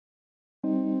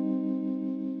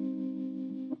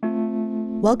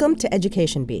Welcome to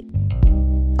Education Beat.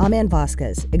 I'm Ann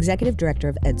Vasquez, Executive Director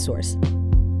of EdSource.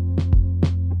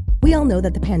 We all know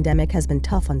that the pandemic has been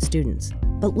tough on students,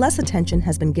 but less attention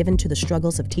has been given to the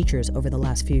struggles of teachers over the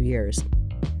last few years.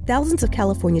 Thousands of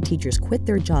California teachers quit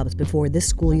their jobs before this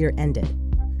school year ended.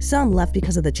 Some left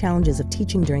because of the challenges of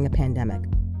teaching during a pandemic.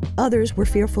 Others were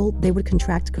fearful they would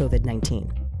contract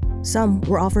COVID-19. Some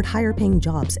were offered higher-paying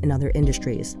jobs in other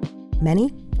industries.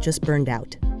 Many just burned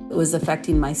out. It was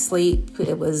affecting my sleep.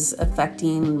 It was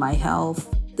affecting my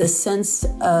health. The sense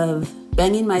of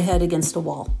banging my head against a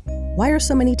wall. Why are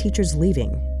so many teachers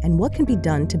leaving, and what can be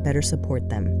done to better support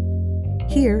them?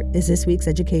 Here is this week's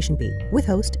Education Beat with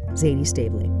host Zadie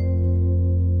Stavely.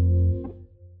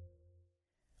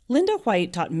 Linda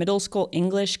White taught middle school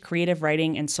English, creative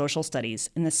writing, and social studies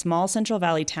in the small Central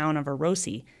Valley town of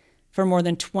Orosi for more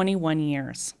than 21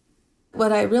 years.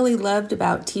 What I really loved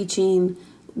about teaching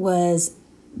was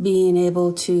being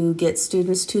able to get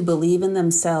students to believe in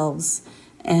themselves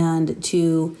and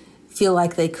to feel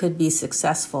like they could be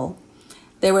successful.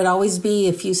 There would always be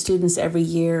a few students every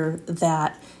year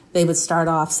that they would start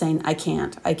off saying, I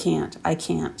can't.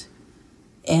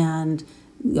 And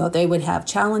they would have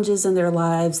challenges in their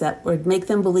lives that would make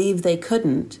them believe they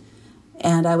couldn't.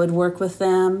 And I would work with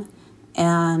them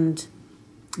and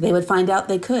they would find out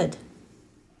they could.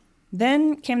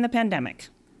 Then came the pandemic.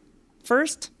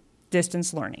 First,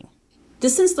 distance learning.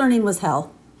 Distance learning was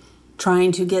hell.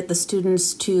 Trying to get the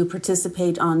students to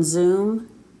participate on Zoom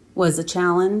was a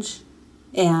challenge,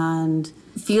 and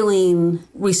feeling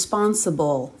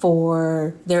responsible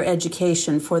for their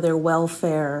education, for their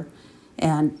welfare,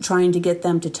 and trying to get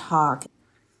them to talk.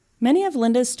 Many of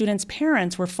Linda's students'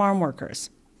 parents were farm workers,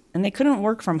 and they couldn't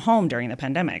work from home during the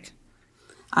pandemic.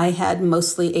 I had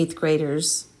mostly 8th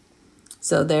graders,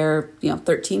 so they're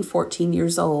 13, 14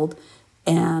 years old,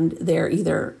 and they're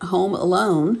either home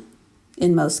alone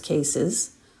in most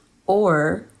cases,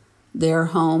 or they're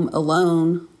home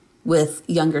alone with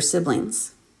younger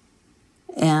siblings.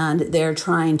 And they're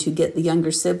trying to get the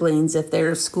younger siblings, if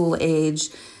they're school age,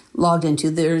 logged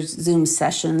into their Zoom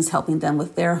sessions, helping them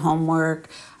with their homework,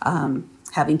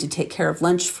 having to take care of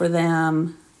lunch for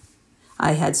them.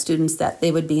 I had students that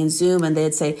they would be in Zoom and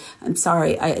they'd say, I'm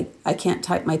sorry, I can't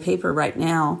type my paper right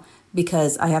now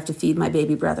because I have to feed my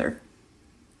baby brother.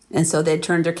 And so they'd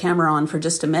turn their camera on for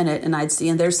just a minute and I'd see,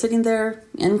 and they're sitting there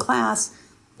in class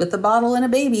with a bottle and a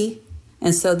baby.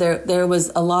 And so there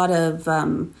was a lot of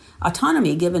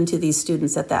autonomy given to these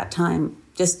students at that time,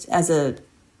 just as a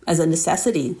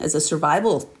necessity, as a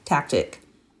survival tactic.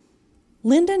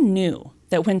 Linda knew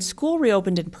that when school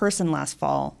reopened in person last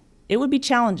fall, it would be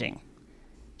challenging.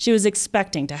 She was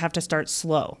expecting to have to start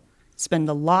slow, spend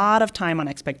a lot of time on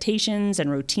expectations and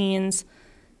routines.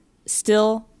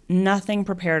 Still, nothing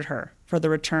prepared her for the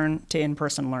return to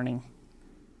in-person learning.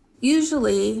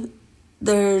 Usually,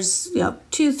 there's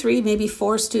 2, 3, maybe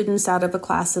 4 students out of a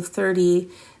class of 30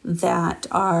 that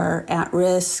are at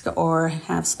risk or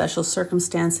have special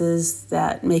circumstances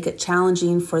that make it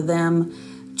challenging for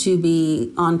them to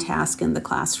be on task in the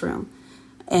classroom.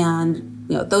 And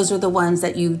those are the ones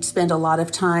that you spend a lot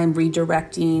of time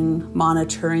redirecting,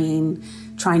 monitoring,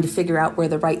 trying to figure out where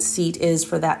the right seat is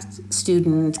for that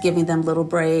student, giving them little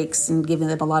breaks and giving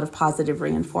them a lot of positive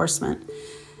reinforcement.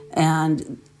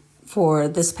 And for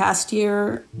this past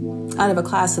year, out of a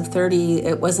class of 30,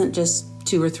 it wasn't just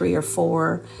 2 or 3 or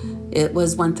 4. It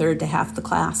was 1/3 to half the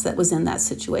class that was in that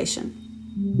situation.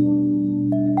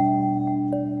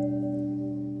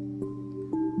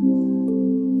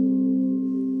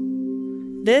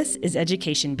 This is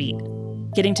Education Beat,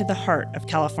 getting to the heart of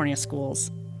California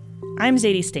schools. I'm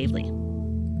Zadie Stavely.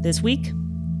 This week,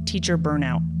 teacher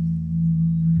burnout.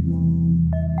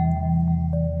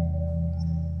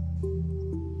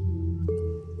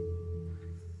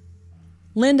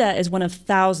 Linda is one of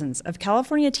thousands of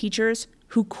California teachers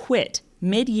who quit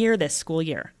mid-year this school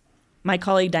year. My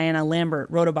colleague Diana Lambert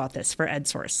wrote about this for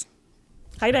EdSource.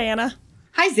 Hi, Diana.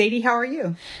 Hi, Zadie. How are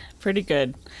you? Pretty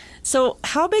good. So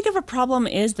how big of a problem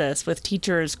is this with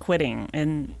teachers quitting?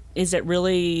 And is it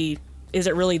really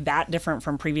that different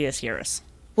from previous years?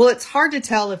 Well, it's hard to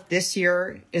tell if this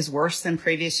year is worse than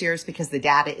previous years because the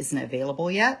data isn't available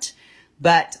yet.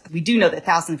 But we do know that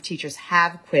thousands of teachers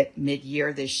have quit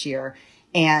mid-year this year.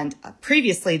 And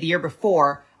previously, the year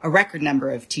before, a record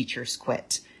number of teachers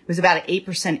quit. It was about an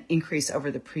 8% increase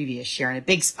over the previous year and a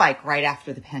big spike right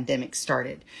after the pandemic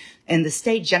started. And the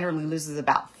state generally loses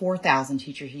about 4,000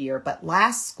 teachers a year. But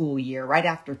last school year, right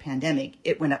after the pandemic,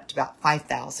 it went up to about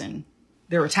 5,000.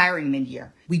 They're retiring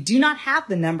mid-year. We do not have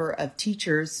the number of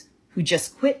teachers who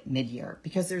just quit mid-year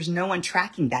because there's no one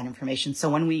tracking that information. So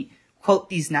when we quote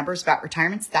these numbers about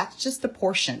retirements, that's just a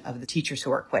portion of the teachers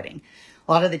who are quitting.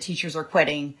 A lot of the teachers are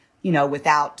quitting,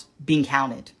 without being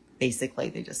counted. Basically,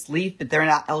 they just leave, but they're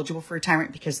not eligible for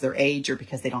retirement because of their age or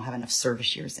because they don't have enough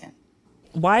service years in.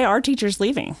 Why are teachers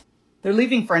leaving? They're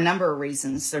leaving for a number of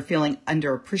reasons. They're feeling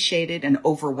underappreciated and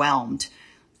overwhelmed.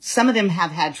 Some of them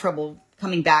have had trouble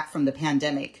coming back from the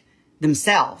pandemic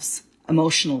themselves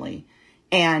emotionally,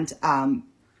 and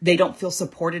they don't feel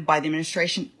supported by the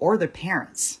administration or their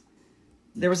parents.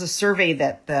 There was a survey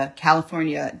that the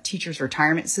California Teachers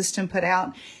Retirement System put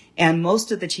out, and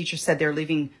most of the teachers said they're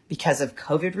leaving because of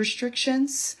COVID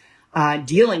restrictions,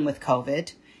 dealing with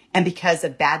COVID, and because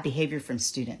of bad behavior from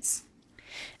students.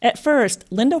 At first,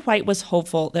 Linda White was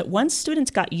hopeful that once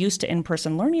students got used to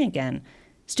in-person learning again,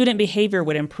 student behavior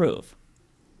would improve.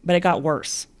 But it got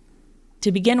worse.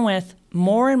 To begin with,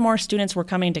 more and more students were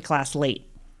coming to class late.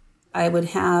 I would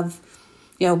have,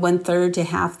 1/3 to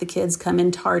half the kids come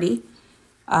in tardy.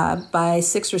 By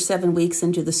 6 or 7 weeks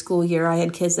into the school year, I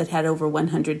had kids that had over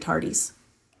 100 tardies.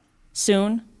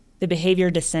 Soon, the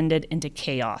behavior descended into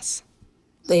chaos.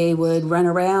 They would run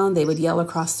around, they would yell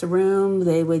across the room,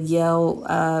 they would yell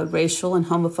racial and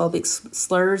homophobic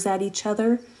slurs at each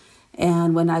other.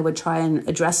 And when I would try and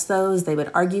address those, they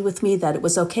would argue with me that it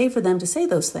was okay for them to say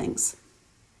those things.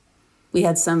 We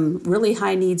had some really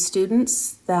high-need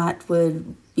students that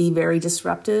would be very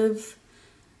disruptive.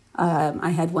 I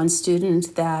had one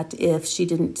student that if she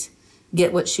didn't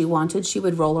get what she wanted, she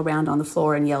would roll around on the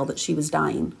floor and yell that she was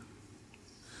dying.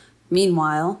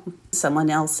 Meanwhile, someone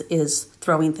else is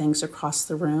throwing things across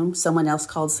the room. Someone else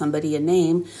called somebody a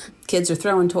name. Kids are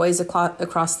throwing toys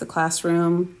across the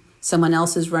classroom. Someone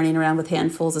else is running around with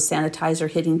handfuls of sanitizer,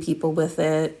 hitting people with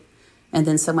it. And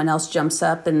then someone else jumps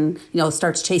up and,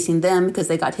 starts chasing them because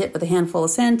they got hit with a handful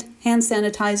of hand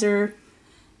sanitizer.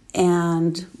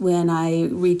 And when I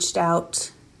reached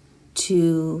out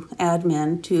to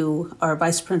admin, to our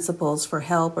vice principals for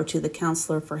help, or to the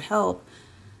counselor for help,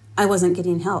 I wasn't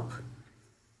getting help.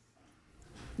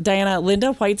 Diana,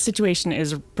 Linda White's situation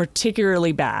is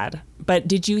particularly bad, but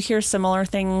did you hear similar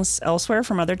things elsewhere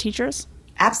from other teachers?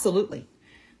 Absolutely.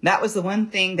 That was the one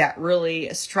thing that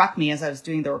really struck me as I was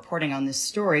doing the reporting on this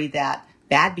story, that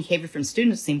bad behavior from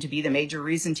students seemed to be the major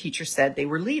reason teachers said they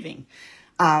were leaving.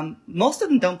 Most of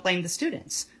them don't blame the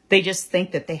students. They just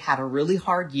think that they had a really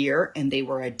hard year and they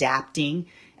were adapting,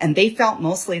 and they felt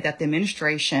mostly that the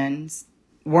administrations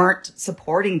weren't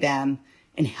supporting them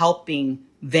and helping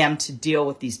them to deal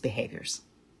with these behaviors.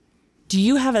 Do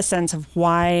you have a sense of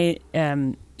why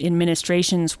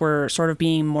administrations were sort of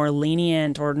being more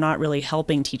lenient or not really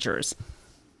helping teachers?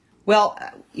 Well,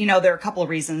 there are a couple of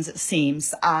reasons, it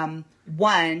seems.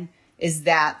 One is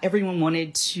that everyone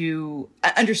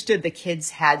understood the kids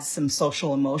had some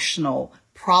social emotional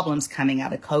problems coming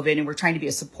out of COVID, and we're trying to be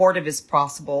as supportive as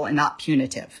possible and not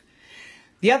punitive.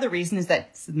 The other reason is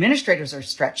that administrators are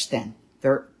stretched thin.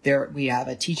 We have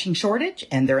a teaching shortage,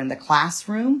 and they're in the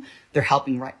classroom. They're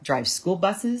helping drive school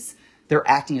buses. They're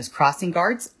acting as crossing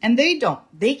guards, and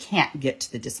they can't get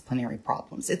to the disciplinary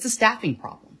problems. It's a staffing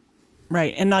problem.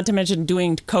 Right. And not to mention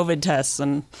doing COVID tests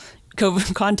and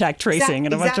COVID contact tracing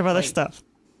and a bunch of other stuff.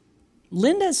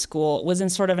 Linda's school was in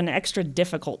sort of an extra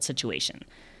difficult situation.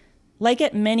 Like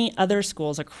at many other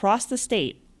schools across the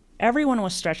state, everyone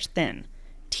was stretched thin.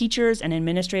 Teachers and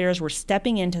administrators were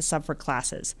stepping in to sub for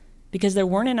classes because there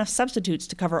weren't enough substitutes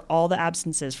to cover all the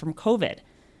absences from COVID.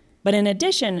 But in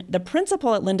addition, the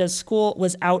principal at Linda's school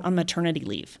was out on maternity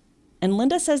leave. And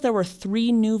Linda says there were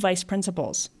 3 new vice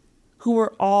principals who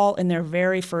were all in their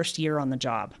very first year on the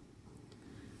job.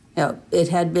 It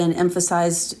had been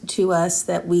emphasized to us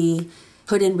that we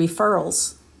put in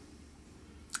referrals,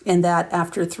 and that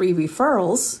after 3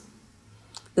 referrals,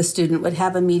 the student would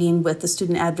have a meeting with the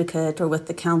student advocate or with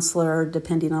the counselor,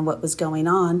 depending on what was going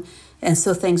on, and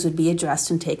so things would be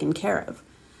addressed and taken care of.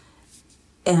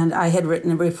 And I had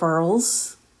written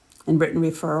referrals and written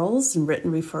referrals and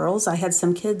written referrals. I had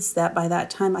some kids that by that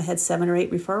time I had 7 or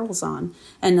 8 referrals on,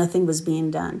 and nothing was being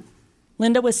done.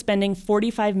 Linda was spending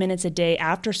 45 minutes a day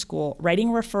after school writing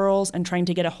referrals and trying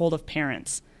to get a hold of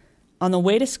parents. On the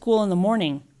way to school in the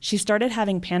morning, she started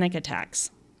having panic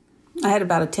attacks. I had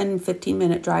about a 10,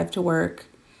 15-minute drive to work,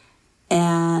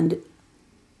 and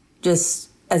just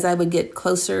as I would get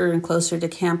closer and closer to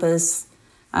campus,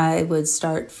 I would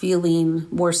start feeling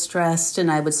more stressed,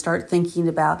 and I would start thinking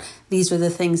about, these are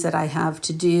the things that I have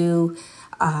to do.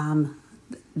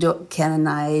 Can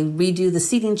I redo the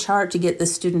seating chart to get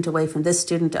this student away from this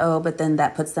student? Oh, but then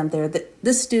that puts them there,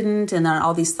 this student, and then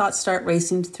all these thoughts start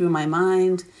racing through my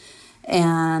mind.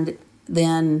 And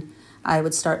then I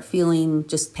would start feeling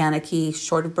just panicky,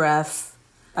 short of breath.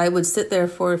 I would sit there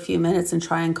for a few minutes and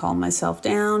try and calm myself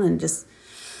down and just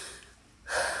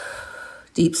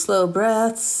deep, slow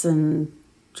breaths and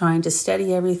trying to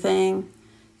steady everything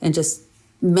and just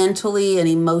mentally and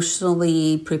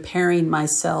emotionally preparing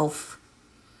myself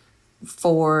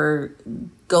for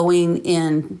going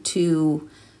into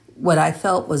what I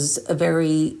felt was a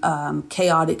very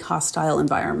chaotic, hostile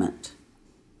environment.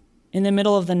 In the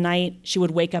middle of the night, she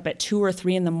would wake up at 2 or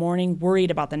 3 in the morning, worried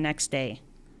about the next day.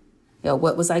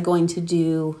 What was I going to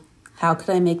do? How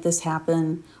could I make this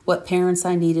happen? What parents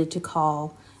I needed to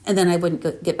call? And then I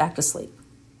wouldn't get back to sleep.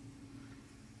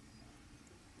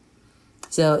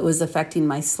 So it was affecting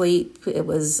my sleep. It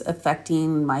was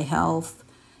affecting my health.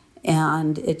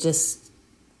 And it just,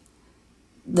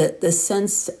 the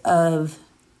sense of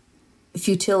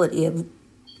futility, of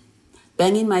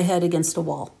banging my head against a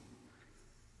wall.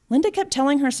 Linda kept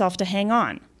telling herself to hang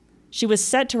on. She was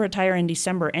set to retire in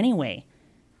December anyway.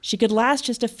 She could last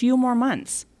just a few more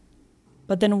months.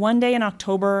 But then one day in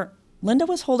October, Linda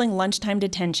was holding lunchtime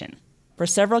detention for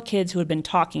several kids who had been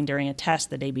talking during a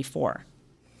test the day before.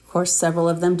 Of course, several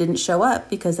of them didn't show up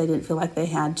because they didn't feel like they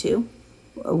had to.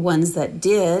 Ones that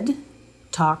did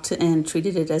talked and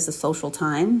treated it as a social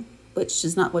time, which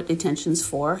is not what detention's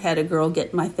for. Had a girl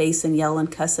get in my face and yell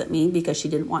and cuss at me because she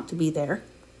didn't want to be there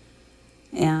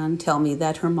and tell me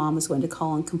that her mom was going to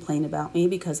call and complain about me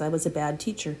because I was a bad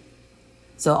teacher.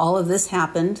 So all of this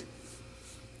happened,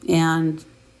 and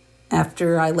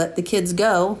after I let the kids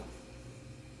go,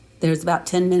 there was about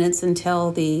 10 minutes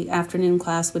until the afternoon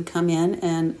class would come in,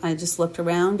 and I just looked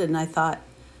around and I thought,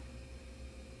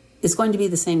 it's going to be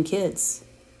the same kids.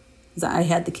 I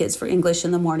had the kids for English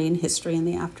in the morning, history in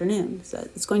the afternoon. So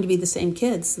it's going to be the same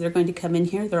kids. They're going to come in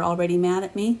here. They're already mad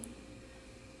at me.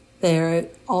 They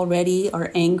already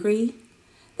are angry.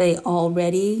 They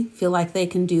already feel like they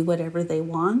can do whatever they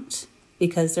want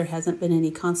because there hasn't been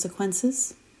any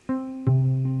consequences.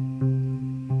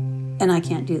 And I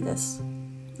can't do this.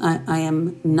 I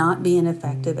am not being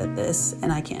effective at this,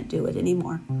 and I can't do it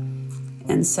anymore.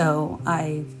 And so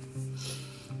I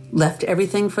left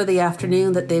everything for the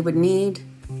afternoon that they would need,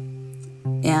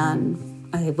 and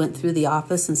I went through the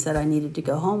office and said I needed to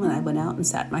go home, and I went out and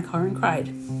sat in my car and cried.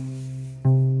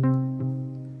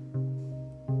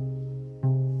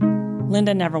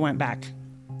 Linda never went back.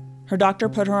 Her doctor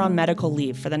put her on medical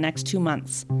leave for the next 2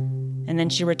 months, and then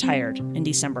she retired in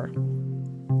December.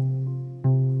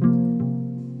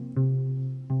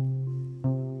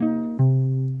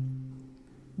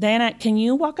 Diana, can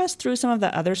you walk us through some of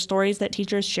the other stories that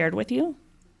teachers shared with you?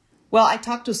 Well, I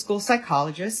talked to a school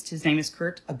psychologist. His name is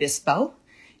Kurt Obispo,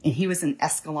 and he was in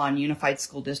Escalon Unified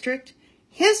School District.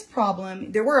 His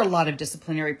problem, there were a lot of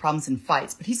disciplinary problems and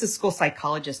fights, but he's a school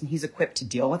psychologist and he's equipped to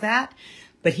deal with that.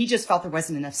 But he just felt there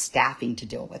wasn't enough staffing to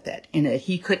deal with it, and that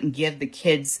he couldn't give the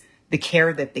kids the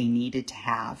care that they needed to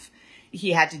have.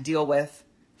 He had to deal with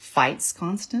fights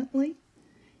constantly,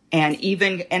 and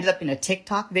even ended up in a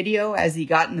TikTok video as he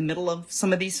got in the middle of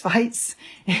some of these fights.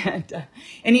 And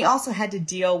he also had to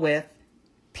deal with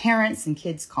parents and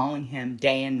kids calling him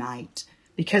day and night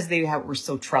because they were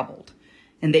so troubled.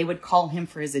 And they would call him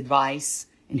for his advice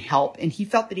and help. And he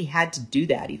felt that he had to do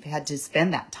that. He had to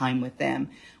spend that time with them,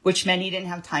 which meant he didn't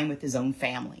have time with his own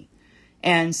family.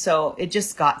 And so it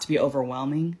just got to be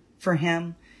overwhelming for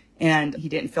him. And he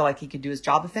didn't feel like he could do his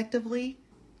job effectively.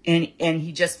 And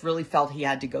he just really felt he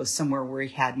had to go somewhere where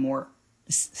he had more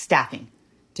staffing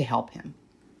to help him.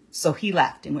 So he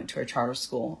left and went to a charter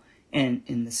school in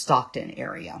the Stockton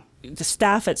area. The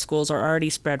staff at schools are already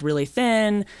spread really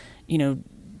thin,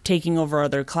 taking over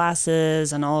other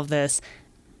classes and all of this.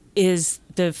 Is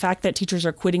the fact that teachers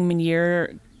are quitting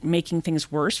mid-year making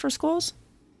things worse for schools?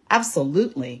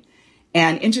 Absolutely.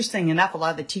 And interesting enough, a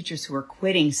lot of the teachers who were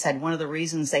quitting said one of the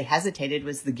reasons they hesitated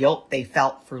was the guilt they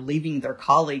felt for leaving their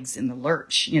colleagues in the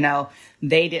lurch.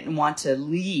 They didn't want to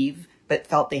leave, but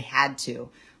felt they had to.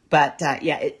 But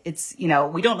it's we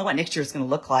don't know what next year is going to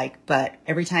look like. But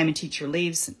every time a teacher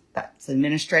leaves, that's an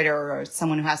administrator or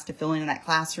someone who has to fill in that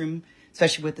classroom,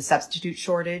 especially with the substitute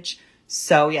shortage.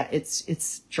 So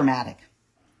it's dramatic.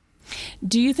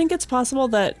 Do you think it's possible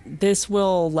that this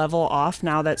will level off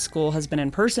now that school has been in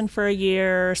person for a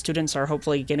year? Students are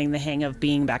hopefully getting the hang of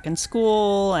being back in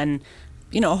school, and,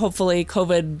 hopefully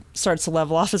COVID starts to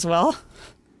level off as well?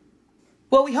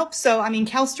 Well, we hope so.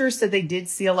 CalSTRS said they did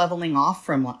see a leveling off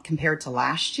compared to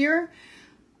last year,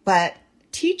 but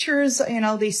teachers,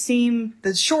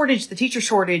 the teacher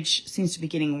shortage seems to be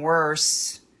getting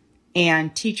worse.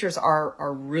 And teachers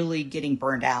are really getting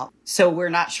burned out. So we're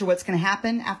not sure what's going to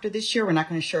happen after this year. We're not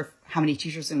going to sure how many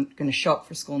teachers are going to show up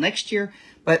for school next year,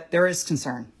 but there is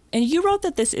concern. And you wrote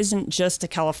that this isn't just a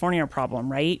California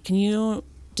problem, right? Can you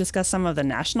discuss some of the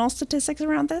national statistics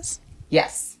around this?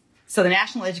 Yes. So the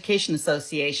National Education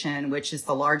Association, which is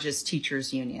the largest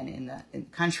teachers union in the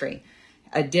country,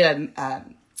 did a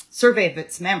survey of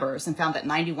its members and found that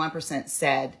 91%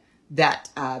 said that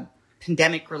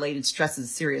pandemic-related stress is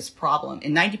a serious problem,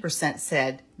 and 90%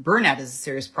 said burnout is a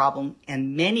serious problem,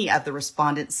 and many of the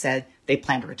respondents said they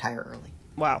plan to retire early.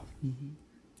 Wow. Mm-hmm.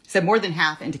 So more than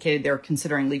half indicated they're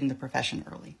considering leaving the profession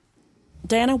early.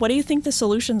 Diana, what do you think the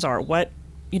solutions are? What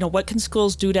can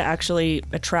schools do to actually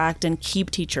attract and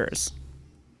keep teachers?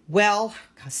 Well,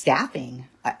 staffing.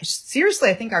 Seriously,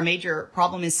 I think our major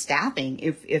problem is staffing.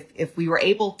 If we were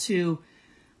able to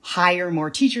hire more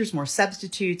teachers, more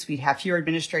substitutes, we'd have fewer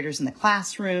administrators in the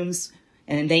classrooms,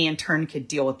 and they in turn could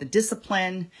deal with the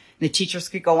discipline, and the teachers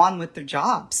could go on with their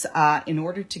jobs. In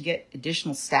order to get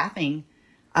additional staffing,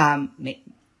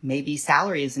 maybe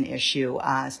salary is an issue,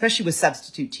 especially with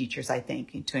substitute teachers, I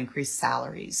think, to increase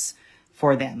salaries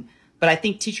for them. But I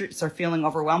think teachers are feeling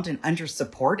overwhelmed and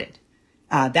under-supported.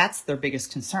 That's their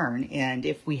biggest concern. And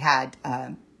if we had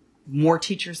more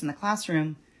teachers in the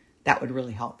classroom, that would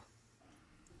really help.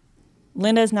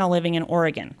 Linda is now living in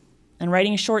Oregon and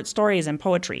writing short stories and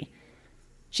poetry.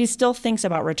 She still thinks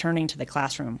about returning to the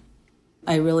classroom.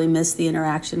 I really miss the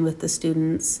interaction with the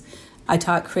students. I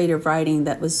taught creative writing.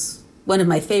 That was one of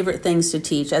my favorite things to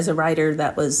teach. As a writer,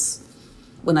 that was,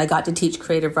 when I got to teach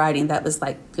creative writing, that was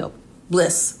like,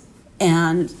 bliss.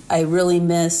 And I really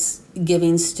miss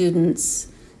giving students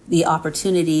the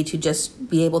opportunity to just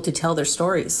be able to tell their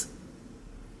stories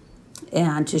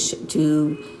and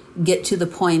to get to the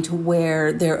point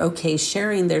where they're okay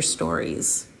sharing their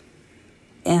stories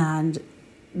and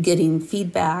getting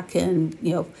feedback and,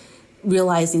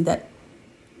 realizing that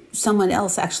someone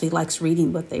else actually likes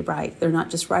reading what they write. They're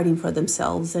not just writing for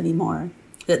themselves anymore,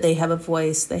 that they have a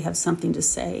voice, they have something to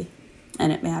say,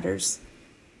 and it matters.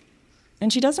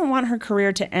 And she doesn't want her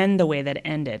career to end the way that it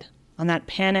ended, on that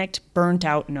panicked,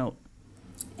 burnt-out note.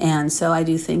 And so I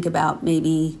do think about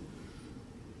maybe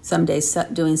someday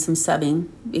doing some subbing,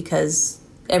 because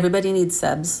everybody needs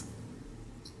subs.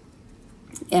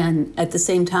 And at the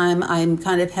same time, I'm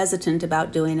kind of hesitant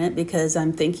about doing it because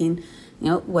I'm thinking,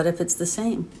 what if it's the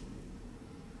same?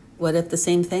 What if the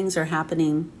same things are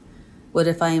happening? What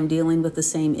if I am dealing with the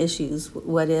same issues?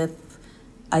 What if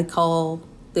I call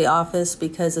the office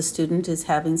because a student is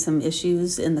having some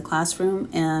issues in the classroom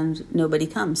and nobody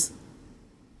comes?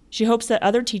 She hopes that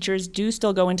other teachers do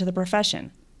still go into the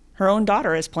profession. Her own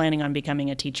daughter is planning on becoming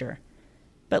a teacher.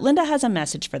 But Linda has a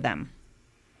message for them.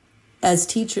 As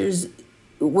teachers,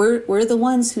 we're the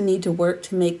ones who need to work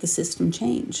to make the system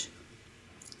change.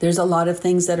 There's a lot of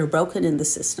things that are broken in the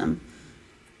system.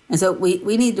 And so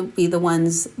we need to be the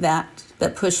ones that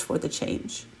push for the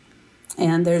change.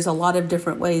 And there's a lot of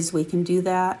different ways we can do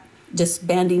that. Just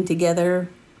banding together,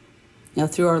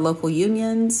 through our local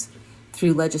unions,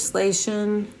 through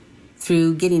legislation,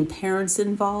 through getting parents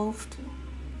involved.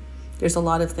 There's a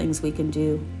lot of things we can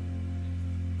do.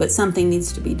 But something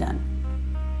needs to be done.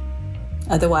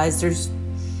 Otherwise, there's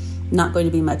not going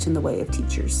to be much in the way of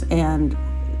teachers. And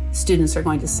students are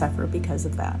going to suffer because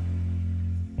of that.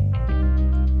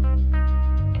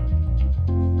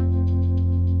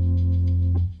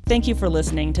 Thank you for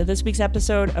listening to this week's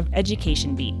episode of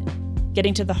Education Beat,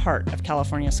 getting to the heart of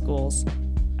California schools,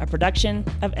 a production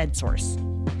of EdSource.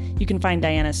 You can find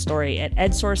Diana's story at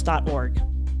edsource.org.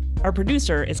 Our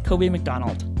producer is Kobe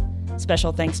McDonald.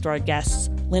 Special thanks to our guests,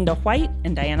 Linda White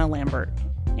and Diana Lambert,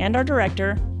 and our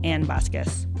director, Ann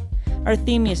Vasquez. Our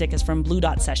theme music is from Blue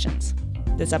Dot Sessions.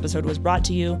 This episode was brought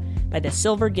to you by the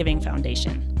Silver Giving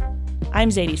Foundation. I'm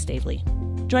Zadie Stavely.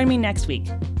 Join me next week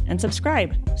and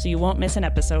subscribe so you won't miss an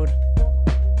episode.